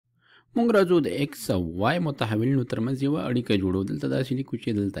مونږ راځو د ایکس او وای متحولینو ترمنځ یوه اړیکه جوړو. دلته داسې لیکو چې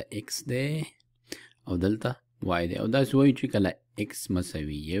دلته ایکس دی او دلته وای دی، او داسې وایو چې کله ایکس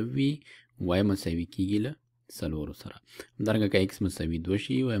مساوي یو وي وای مساوي کېږي له څلورو سره. همدارنګه که ایکس مساوي دوه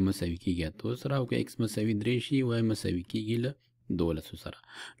شي وای مساوي کېږي اتو سره، او که ایکس مساوي درې شي وای مساوي کېږي له دولسو سره.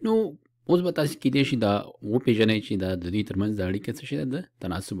 نو اوس به تاسې کیدای شي دا وپېژنئ چې دا د دوی ترمنځ د اړیکه څه شی ده، د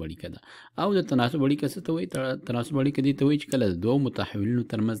تناسب اړیکه ده. او د تناسب اړیکه څه ته وایي؟ تناسب اړیکه دې ته وایي چې کله د دوو متحولینو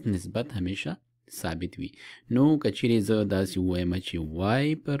ترمنځ نسبت همیشه ثابت وي. نو که چیرې زه داسې ووایم چې وای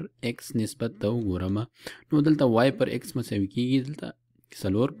پر ایکس نسبت ته وګورم، نو دلته وای پر ایکس مساوي کېږي دلته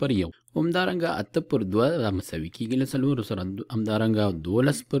څلور پر یو، همدارنګه اته پر دوه دا مساوي کېږي له څلورو سره، همدارنګه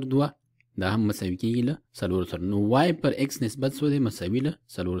 12 پر دوه دا هم مساوي کېږي له څلورو سره. نو وای پر ایکس نسبت څو دی؟ مساوي له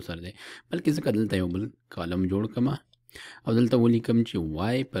څلورو سره دی. بلکې ځکه دلته یو بل کالم جوړ کړم او دلته ولیکم چې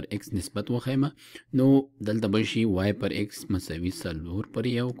وای پر ایکس نسبت وښیم، نو دلته به شي وای پر ایکس مساوي څلور پر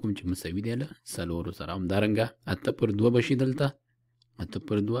یو، کوم چې مساوي دی له څلورو سره. همدارنګه اته پر دوه به شي دلته اته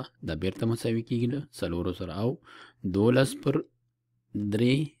پر دوه دا بیرته مساوي کېږي له څلورو سره، او 12 پر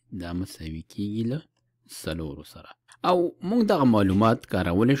درې دا مساوي کېږي له څلورو سره. او موږ دغه معلومات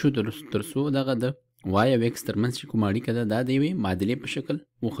کارولی شو تر څو دغه د وای او ایکس ترمنځ چې کومه اړیکه ده دا د یوې معادلې په شکل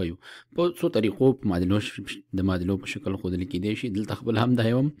وښیو. په څو طریقو د معادلو په شکل ښودل کېدای شي. دلته خپل هم دا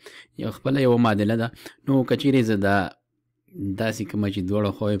خپله یوه معادله ده. نو که چیرې زه دا داسې کومه چې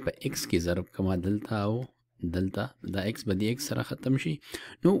دواړه خوا په ایکس کې ضرب کومه دلته او دلته، دا ایکس به د ایکس سره ختم شي،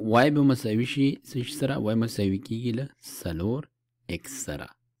 نو وای به مساوي شي څه سره؟ وای مساوي کېږي له څلور ایکس سره.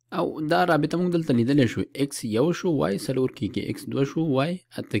 او دا رابطه موږ دلته لیدلی شو، ایکس یو شو وای څلور کېږي، ایکس دوه شو وای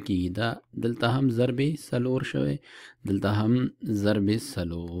اته کېږي. دا دلته هم ضرب څلور شوی، دلته هم ضرب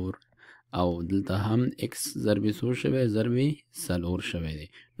څلور، او دلته هم ایکس ضرب څو شوی؟ ضرب څلور شوی دی.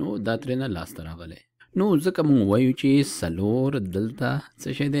 نو دا ترېنه لاسته راغلی. نو ځکه موږ وایو چې څلور دلته څه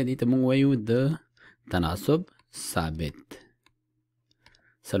شی دی؟ دې ته موږ وایو د تناسب ثابت.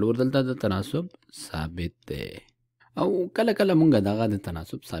 څلور دلته د تناسب ثابت دی. او کله کله مونږ دغه د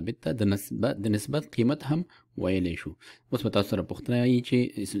تناسب ثابت ته د نسبت قیمت هم ویلی شو. اوس به تاسو سره پوښتنه وي چې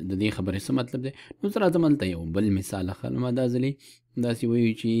د دې خبرې څه مطلب دی. نو زه راځم هلته یو بل مثال اخلم. دا ځلې داسې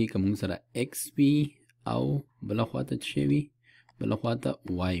وایو چې که مونږ سره ایکس وي او بله خواته څه شی وي؟ بله خواته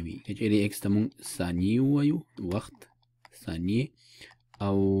وای وي. که چیرې ایکس ته مونږ ثانیې ووایو، وخت ثانیې،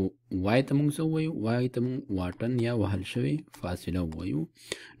 او وای ته مونږ څه ووایو؟ وای ته مونږ واټن یا وهل شوې فاصله ووایو.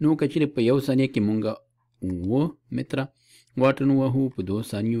 نو که چیرې په یو ثانیه کې مونږ 9 متره واټن وهو، په 2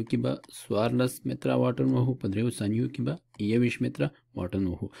 ثانیو کې به 14 متره واټن وهو، په 3 ثانیو کې به 21 متره واټن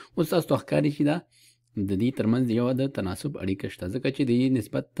وهو. اوس تاسو ته ښکاري چې دا د دې ترمنځ یوه د تناسب اړیکه شته، ځکه چې د دې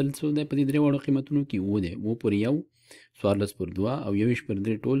نسبت تل څو دی په دې درې واړو قیمتونو کې؟ 9 دی. 9 پر 1 14 پر 2 او 21 پر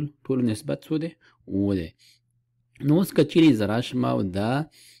 3 ټول نسبت څو دی؟ 9 دی. نو اوس که چیرې زه راشم او دا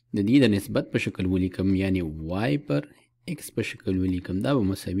د دې د نسبت په شکل ولیکم، یعنې وای پر ایکس په شکل ولیکم، دا به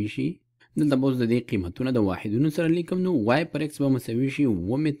مساوي شي دلته به اوس د دې قیمتونه د واحدونو سره لیکم. نو وای پر ایکس به مساوي شي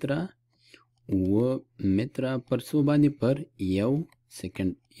 9 متره پر څو باندې؟ پر 1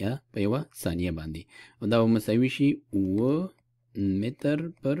 سکنډ یا په 1 ثانیه باندې، او دا به مساوي شي 9 متر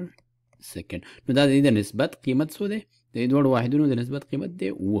پر سکنډ. نو دا د دې د نسبت قیمت څو دی؟ د دې دواړو واحدونو د نسبت قیمت دی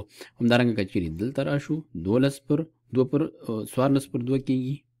 9. همدارنګه که چیرې دلته راشو 14 پر 2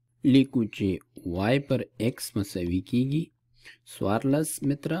 کېږي، لیکو چې وای پر ایکس مساوي کېږي 14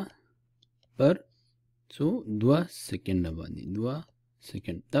 متره پر څو 2 سکنډه باندې 2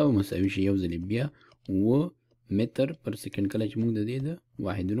 سکنډ. دا به مساوي شي یو ځلې بیا 9 متر پر سکنډ، کله چې موږ د دې د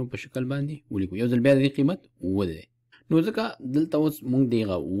واحدونو په شکل باندې ولیکو. یو ځل بیا د دې قیمت 9 دی. نو ځکه دلته اوس موږ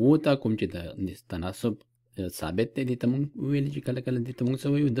دغه 9 ته کوم چې د تناسب ثابت دی، دې ته موږ وویل چې کله کله دې ته موږ څه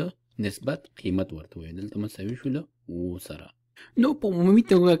وایو؟ د نسبت قیمت ورته وایو. دلته مساوي شو له 9 سره. نو په عمومي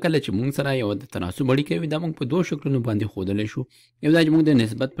توګه کله چې موږ سره یو د تناسب اړیکه وي، دا موږ په 2 شکلونو باندې ښودلی شو. یو دا چې موږ د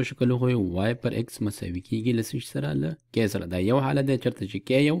نسبت په شکل وښیو، وای پر ایکس مساوي کېږي له څه سره؟ له کې سره. دا یو حالت دی چېرته چې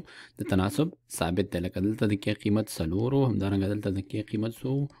کې یو د تناسب ثابت دی، لکه دلته د کې قیمت 4 و، همدارنګه دلته د کې قیمت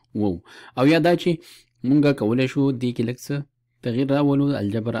 9. او یا دا چې موږ کولی شو دې کې لږ څه تغییر راولو،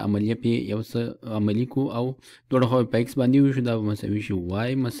 الجبر عملیه پې یو څه عملي کو او دواړه خواوې په ایکس باندې وشو، دا به مساوي شي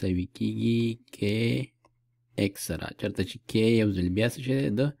وای مساوي کېږي کې ایکس سره، چېرته چې کې یو ځل بیا څه شی دی؟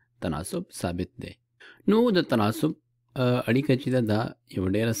 د تناسب ثابت دی. نو د تناسب اړیکه چې ده دا یو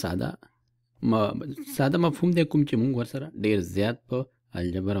ډېره ساده مفهوم دی، کوم چې موږ ورسره ډېر زیات په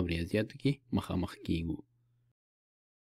الجبر او ریاضیاتو کې مخامخ کېږو.